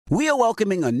we are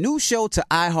welcoming a new show to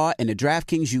iHeart and the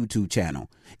DraftKings YouTube channel.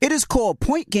 It is called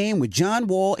Point Game with John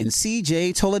Wall and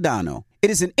CJ Toledano. It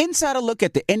is an insider look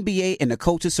at the NBA and the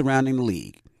coaches surrounding the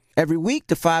league. Every week,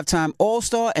 the 5-time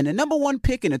All-Star and the number one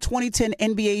pick in the 2010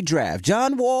 NBA Draft,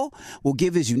 John Wall, will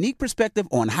give his unique perspective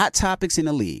on hot topics in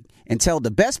the league and tell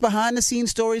the best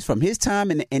behind-the-scenes stories from his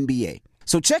time in the NBA.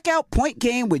 So check out Point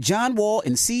Game with John Wall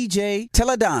and CJ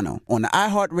Toledano on the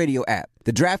iHeartRadio app,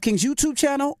 the DraftKings YouTube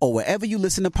channel, or wherever you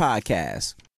listen to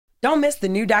podcasts. Don't miss the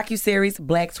new docuseries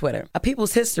Black Twitter, A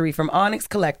People's History from Onyx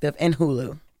Collective and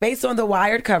Hulu. Based on the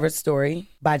Wired cover story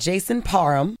by Jason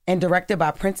Parham and directed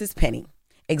by Princess Penny.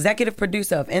 Executive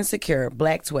producer of Insecure,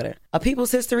 Black Twitter. A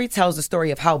People's History tells the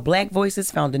story of how Black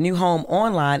voices found a new home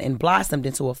online and blossomed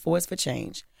into a force for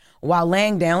change, while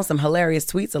laying down some hilarious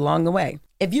tweets along the way.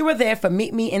 If you were there for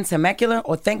Meet Me in Temecula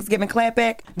or Thanksgiving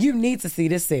Clapback, you need to see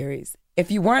this series. If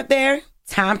you weren't there,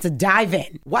 time to dive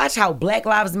in. Watch how Black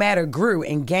Lives Matter grew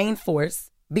and gained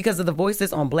force because of the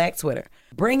voices on Black Twitter,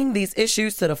 bringing these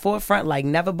issues to the forefront like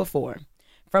never before.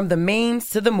 From the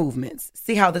memes to the movements,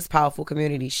 see how this powerful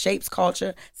community shapes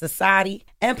culture, society,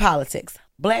 and politics.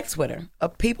 Black Twitter, A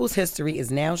People's History, is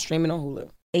now streaming on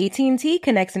Hulu. AT&T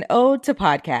connects an ode to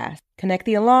podcast. Connect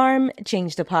the alarm,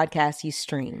 change the podcast you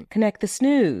stream. Connect the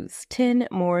snooze, 10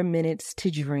 more minutes to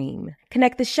dream.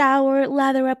 Connect the shower,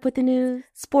 lather up with the news,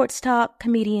 sports talk,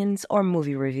 comedians, or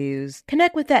movie reviews.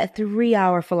 Connect with that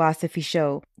 3-hour philosophy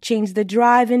show. Change the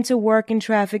drive into work and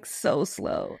traffic so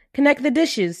slow. Connect the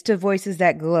dishes to voices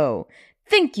that glow.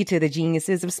 Thank you to the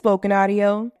geniuses of spoken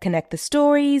audio. Connect the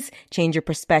stories, change your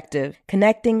perspective.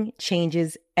 Connecting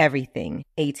changes everything.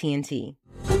 AT&T.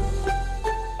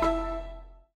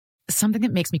 Something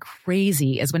that makes me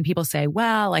crazy is when people say,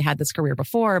 well, I had this career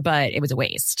before, but it was a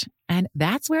waste. And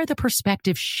that's where the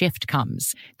perspective shift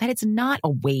comes, that it's not a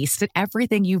waste, that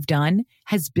everything you've done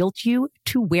has built you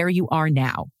to where you are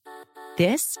now.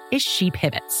 This is She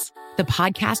Pivots, the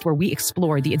podcast where we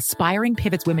explore the inspiring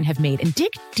pivots women have made and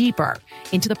dig deeper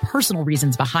into the personal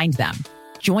reasons behind them.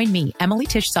 Join me, Emily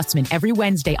Tish Sussman, every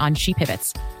Wednesday on She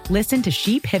Pivots. Listen to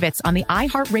She Pivots on the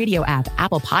iHeartRadio app,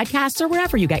 Apple Podcasts, or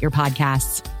wherever you get your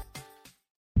podcasts.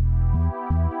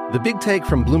 The Big Take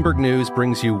from Bloomberg News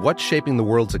brings you what's shaping the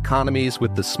world's economies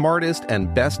with the smartest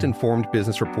and best-informed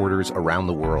business reporters around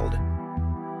the world.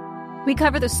 We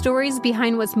cover the stories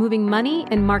behind what's moving money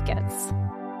and markets,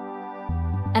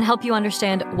 and help you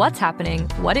understand what's happening,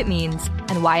 what it means,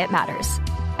 and why it matters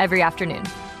every afternoon.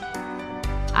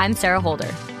 I'm Sarah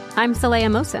Holder. I'm Saleha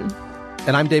Mohsin.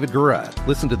 And I'm David Gura.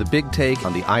 Listen to The Big Take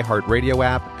on the iHeartRadio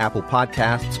app, Apple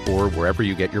Podcasts, or wherever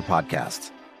you get your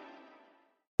podcasts.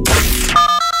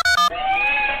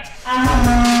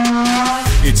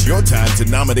 It's your time to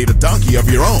nominate a donkey of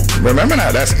your own. Remember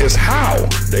now, it's how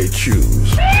they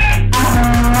choose.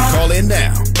 Call in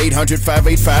now,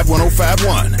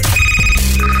 800-585-1051.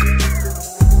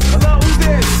 Hello, who's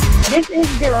this? This is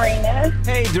Darina.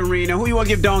 Hey, Darina. Who you want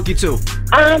to give donkey to?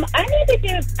 I've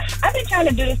been trying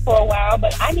to do this for a while,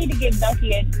 but I need to give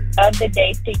donkey of the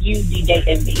day to you, DJ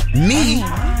Envy. Me?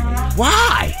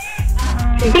 Why?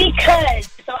 Because,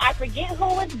 so I forget who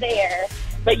was there,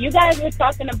 but you guys were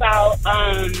talking about,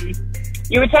 how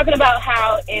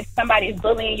if somebody's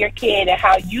bullying your kid and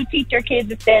how you teach your kids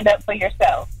to stand up for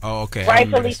yourself. Oh, okay.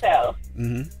 Rightfully so.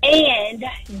 Mm-hmm. And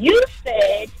you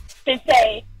said to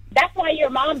say, that's why your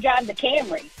mom drives a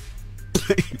Camry.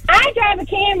 I drive a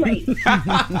Camry.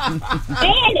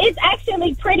 And it's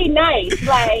actually pretty nice.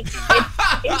 Like,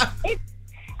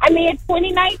 it's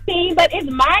 2019, but it's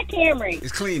my Camry.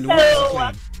 It's clean. The wheels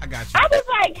are clean. I got you. I was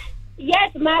like,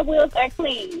 yes, my wheels are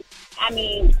clean. I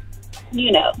mean,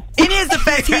 you know. It is the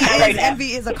fact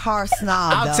Envy is a car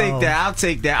snob. I'll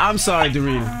take that. I'm sorry,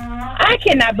 Darina. I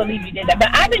cannot believe you did that, but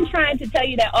I've been trying to tell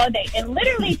you that all day. And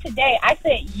literally today, I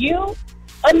sent you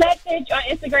a message on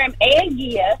Instagram and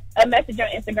Gia a message on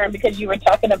Instagram because you were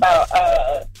talking about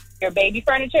your baby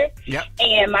furniture. Yep.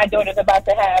 And my daughter's about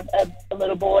to have a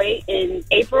little boy in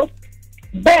April.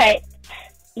 But,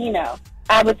 you know,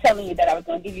 I was telling you that I was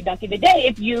going to give you donkey today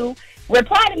if you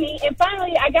reply to me. And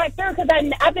finally, I got through because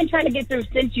I've been trying to get through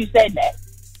since you said that.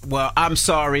 Well, I'm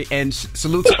sorry, and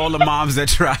salute to all the moms that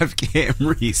drive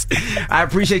Camrys. I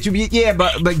appreciate you. Yeah,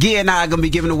 but Gia and I are going to be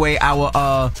giving away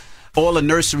our all the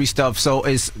nursery stuff. So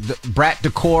it's the Brat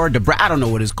Decor, I don't know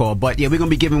what it's called, but yeah, we're going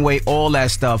to be giving away all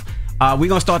that stuff. We're going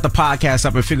to start the podcast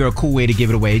up and figure a cool way to give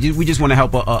it away. We just want to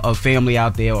help a family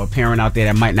out there or a parent out there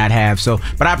that might not have. So,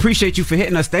 but I appreciate you for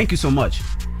hitting us. Thank you so much.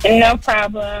 No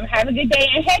problem. Have a good day.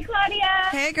 And hey, Claudia.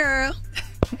 Hey, girl.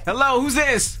 Hello, who's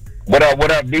this? What up,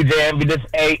 DJ Envy? This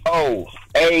A-O.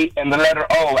 A and the letter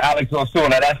O, Alex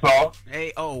Osuna, that's all.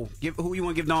 A-O. Who you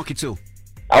want to give donkey to?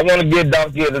 I want to give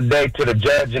Donkey of the Day to the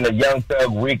judge in the Young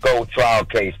Thug Rico trial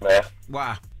case, man.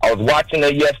 Wow. I was watching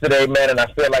it yesterday, man, and I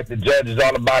feel like the judge is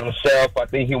all about himself. I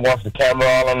think he wants the camera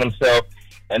all on himself.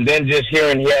 And then just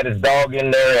hearing he had his dog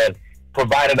in there and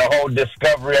provided a whole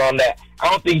discovery on that. I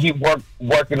don't think he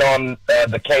working on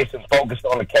the case and focused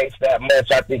on the case that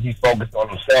much. I think he's focused on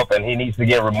himself, and he needs to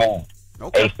get removed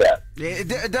ASAP.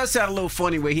 Yeah, it does sound a little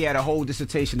funny where he had a whole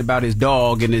dissertation about his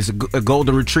dog and his a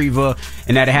golden retriever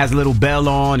and that it has a little bell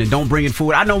on and don't bring it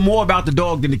food. I know more about the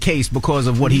dog than the case because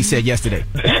of what he said yesterday.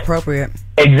 Appropriate.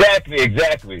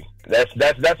 Exactly.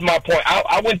 That's my point.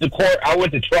 I went to court. I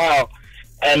went to trial.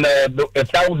 And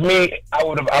if that was me, I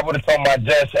would have told my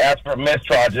judge to ask for a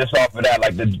mistrial just off of that.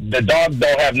 Like, the dog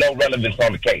don't have no relevance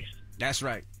on the case. That's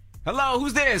right. Hello,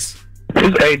 who's this? This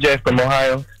is AJ from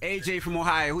Ohio. AJ from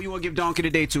Ohio. Who you want to give Donkey of the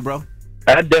Day to, bro?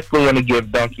 I definitely want to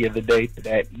give Donkey of the Day to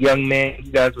that young man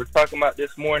you guys were talking about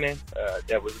this morning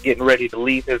that was getting ready to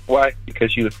leave his wife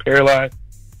because she was paralyzed.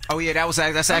 Oh, yeah,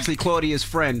 that's actually Claudia's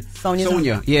friend.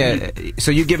 Sonia. Yeah.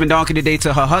 So you're giving Donkey of the Day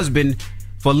to her husband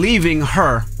for leaving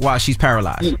her while she's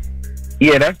paralyzed.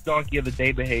 Yeah, that's Donkey of the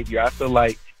Day behavior. I feel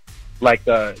like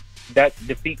that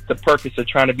defeats the purpose of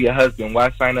trying to be a husband.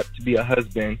 Why sign up to be a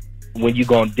husband when you're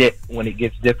going to dip when it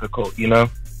gets difficult, you know?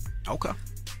 Okay.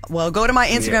 Well, go to my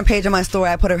Instagram page on my story.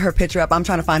 I put her picture up. I'm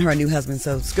trying to find her a new husband,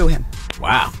 so screw him.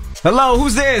 Wow. Hello,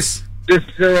 who's this? This is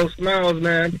General Smiles,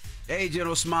 man. Hey,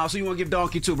 General Smiles. Who you want to give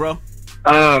Donkey to, bro?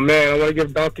 Man, I want to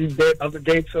give Donkey of the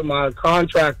Day to my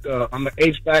contractor. I'm an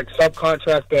HVAC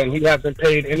subcontractor, and he hasn't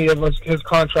paid any of his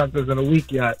contractors in a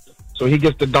week yet. So he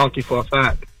gets the Donkey for a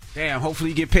fact. Damn,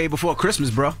 hopefully you get paid before Christmas,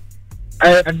 bro.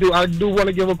 I do want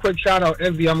to give a quick shout out,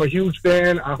 Envy. I'm a huge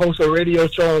fan. I host a radio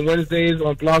show on Wednesdays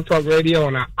on Blog Talk Radio,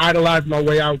 and I idolize my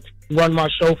way out to run my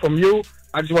show from you.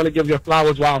 I just want to give you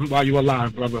flowers while you're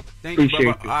alive, brother. Thank you,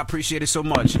 brother. I appreciate it so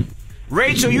much.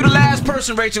 Rachel, you the last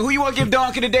person, Rachel. Who you want to give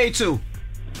Donkey of the Day to?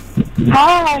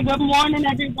 Hi, good morning,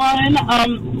 everyone. So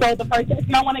the first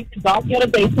person I want to give Donkey of the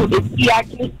Day to is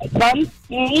Tiaki's son.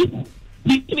 You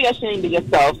should be ashamed of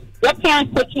yourself. Your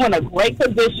parents put you in a great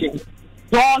position.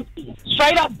 Donkey.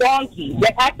 Straight up donkey. You're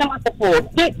acting like a fool.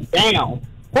 Sit down.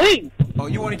 Please. Oh,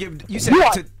 you want to give... You said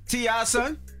that to T.I.'s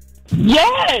son?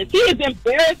 Yes. He is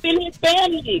embarrassing his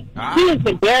family. He is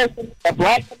embarrassing the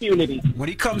black community. When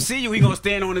he comes see you, he going to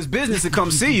stand on his business and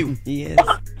come see you. Yes.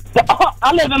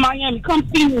 I live in Miami. Come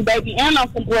see me, baby. And I'm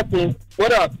from Brooklyn.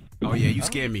 What up? Oh, yeah. You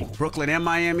scared me. Brooklyn and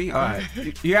Miami? All right.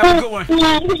 You have a good one.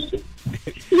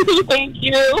 Thank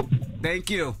you. Thank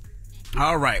you.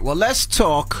 All right. Well, let's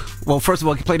talk. Well, first of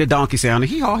all, play the donkey sound.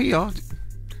 Hee-haw.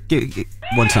 Get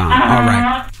one time. All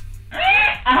right.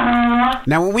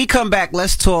 Now, when we come back,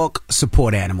 let's talk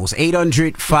support animals.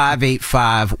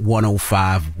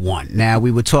 800-585-1051. Now,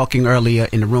 we were talking earlier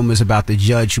in the rumors about the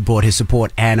judge who brought his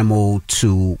support animal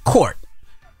to court.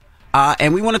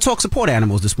 And we want to talk support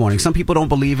animals this morning. Some people don't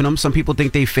believe in them. Some people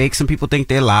think they fake. Some people think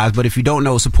they're lies. But if you don't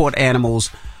know, support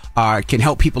animals can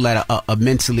help people that are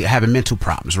mentally having mental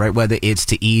problems, right? Whether it's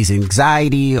to ease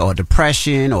anxiety or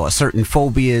depression or certain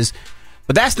phobias.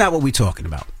 But that's not what we're talking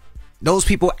about. Those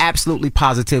people absolutely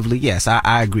positively, yes,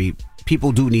 I agree.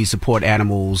 People do need support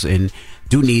animals and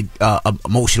do need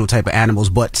emotional type of animals,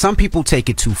 but some people take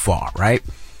it too far, right?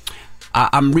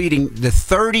 I'm reading the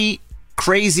 30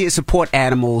 craziest support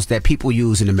animals that people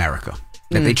use in America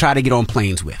that they try to get on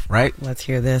planes with, right? Let's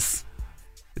hear this.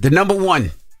 The number one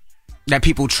that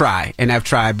people try, and I've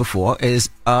tried before, is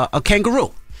a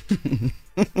kangaroo.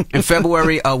 In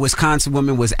February, a Wisconsin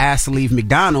woman was asked to leave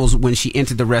McDonald's when she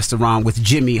entered the restaurant with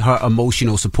Jimmy, her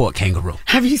emotional support kangaroo.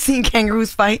 Have you seen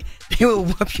kangaroos fight? They will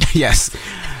whoop you. Yes.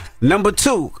 Number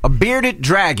 2, a bearded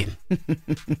dragon.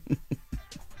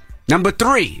 Number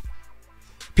 3,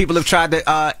 people have tried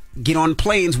to get on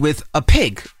planes with a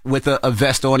pig with a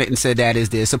vest on it and said that is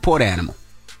their support animal.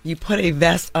 You put a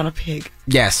vest on a pig?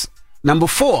 Yes. Number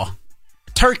 4,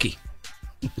 turkey.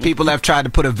 People have tried to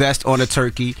put a vest on a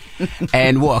turkey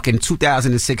and walk. In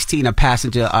 2016, a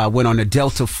passenger went on a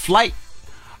Delta flight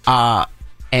and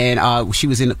she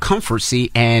was in a comfort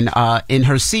seat, and in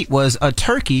her seat was a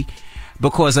turkey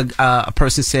because a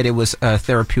person said it was a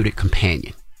therapeutic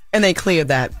companion. And they cleared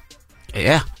that.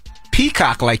 Yeah.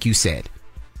 Peacock, like you said.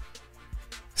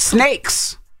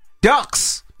 Snakes,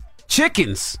 ducks,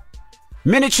 chickens,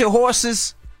 miniature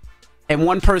horses. And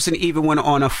one person even went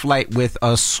on a flight with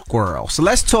a squirrel. So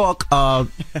let's talk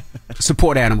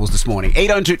support animals this morning.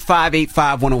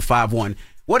 800-585-1051.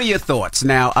 What are your thoughts?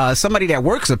 Now, somebody that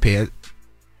works up here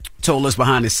told us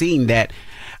behind the scene that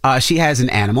she has an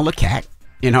animal, a cat,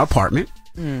 in her apartment.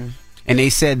 And they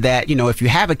said that, you know, if you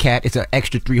have a cat, it's an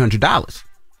extra $300.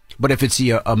 But if it's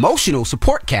your emotional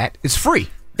support cat, it's free.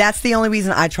 That's the only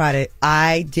reason I tried it.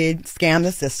 I did scam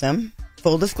the system.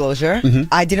 Full disclosure.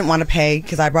 I didn't want to pay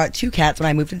because I brought 2 cats when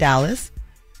I moved to Dallas.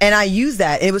 And I used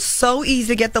that. It was so easy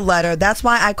to get the letter. That's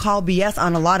why I call BS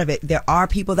on a lot of it. There are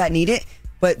people that need it,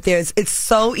 but it's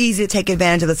so easy to take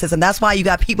advantage of the system. That's why you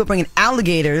got people bringing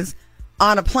alligators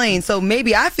on a plane. So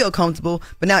maybe I feel comfortable,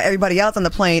 but now everybody else on the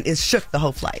plane is shook the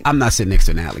whole flight. I'm not sitting next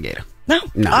to an alligator. No,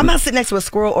 I'm not sitting next to a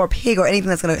squirrel or a pig or anything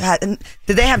that's going to happen.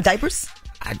 Did they have diapers?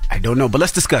 I don't know, but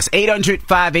let's discuss.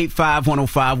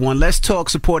 800-585-1051. Let's talk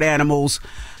support animals.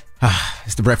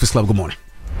 It's The Breakfast Club. Good morning.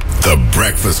 The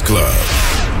Breakfast Club.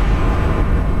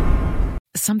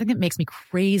 Something that makes me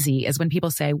crazy is when people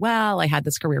say, well, I had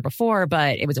this career before,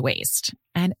 but it was a waste.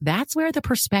 And that's where the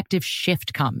perspective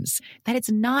shift comes, that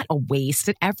it's not a waste,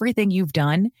 that everything you've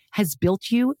done has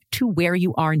built you to where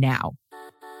you are now.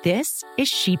 This is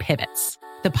She Pivots,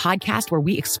 the podcast where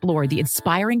we explore the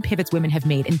inspiring pivots women have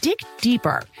made and dig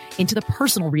deeper into the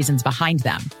personal reasons behind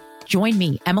them. Join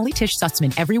me, Emily Tish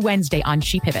Sussman, every Wednesday on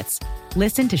She Pivots.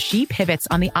 Listen to She Pivots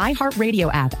on the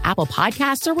iHeartRadio app, Apple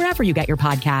Podcasts, or wherever you get your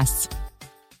podcasts.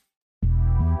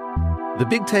 The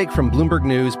Big Take from Bloomberg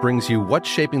News brings you what's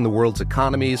shaping the world's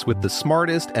economies with the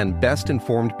smartest and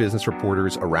best-informed business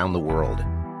reporters around the world.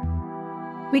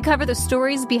 We cover the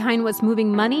stories behind what's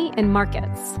moving money and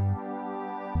markets.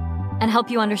 And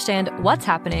help you understand what's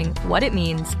happening, what it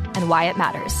means, and why it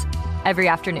matters. Every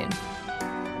afternoon.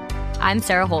 I'm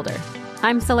Sarah Holder.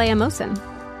 I'm Saleha Mohsin.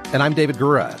 And I'm David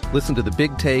Gura. Listen to The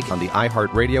Big Take on the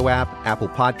iHeartRadio app, Apple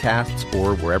Podcasts,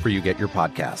 or wherever you get your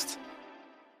podcasts.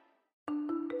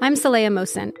 I'm Saleha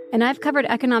Mohsin, and I've covered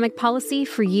economic policy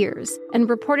for years and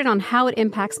reported on how it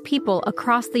impacts people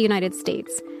across the United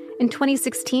States. In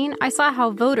 2016, I saw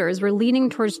how voters were leaning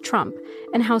towards Trump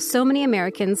and how so many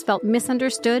Americans felt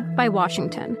misunderstood by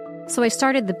Washington. So I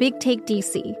started The Big Take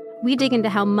DC. We dig into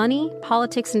how money,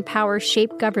 politics, and power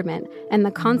shape government and the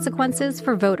consequences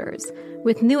for voters.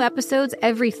 With new episodes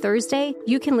every Thursday,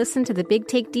 you can listen to The Big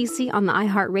Take DC on the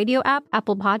iHeartRadio app,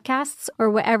 Apple Podcasts, or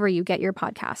wherever you get your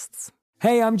podcasts.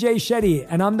 Hey, I'm Jay Shetty,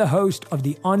 and I'm the host of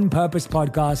the On Purpose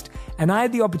podcast, and I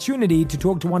had the opportunity to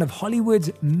talk to one of Hollywood's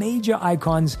major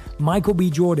icons, Michael B.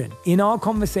 Jordan. In our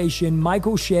conversation,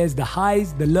 Michael shares the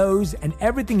highs, the lows, and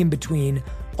everything in between,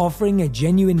 offering a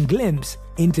genuine glimpse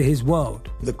into his world.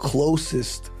 The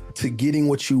closest to getting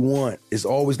what you want is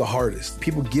always the hardest.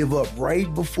 People give up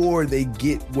right before they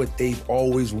get what they've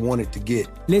always wanted to get.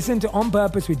 Listen to On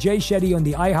Purpose with Jay Shetty on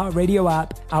the iHeartRadio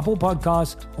app, Apple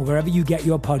Podcasts, or wherever you get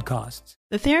your podcasts.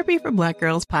 The Therapy for Black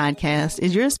Girls podcast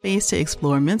is your space to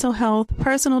explore mental health,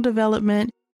 personal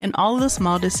development, and all of the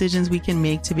small decisions we can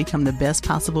make to become the best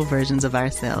possible versions of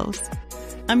ourselves.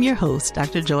 I'm your host,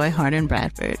 Dr. Joy Harden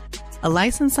Bradford, a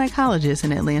licensed psychologist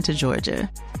in Atlanta,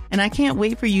 Georgia, and I can't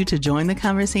wait for you to join the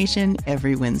conversation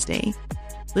every Wednesday.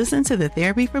 Listen to the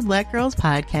Therapy for Black Girls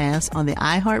podcast on the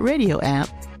iHeartRadio app,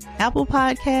 Apple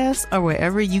Podcasts, or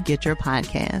wherever you get your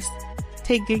podcasts.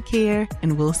 Take good care,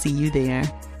 and we'll see you there.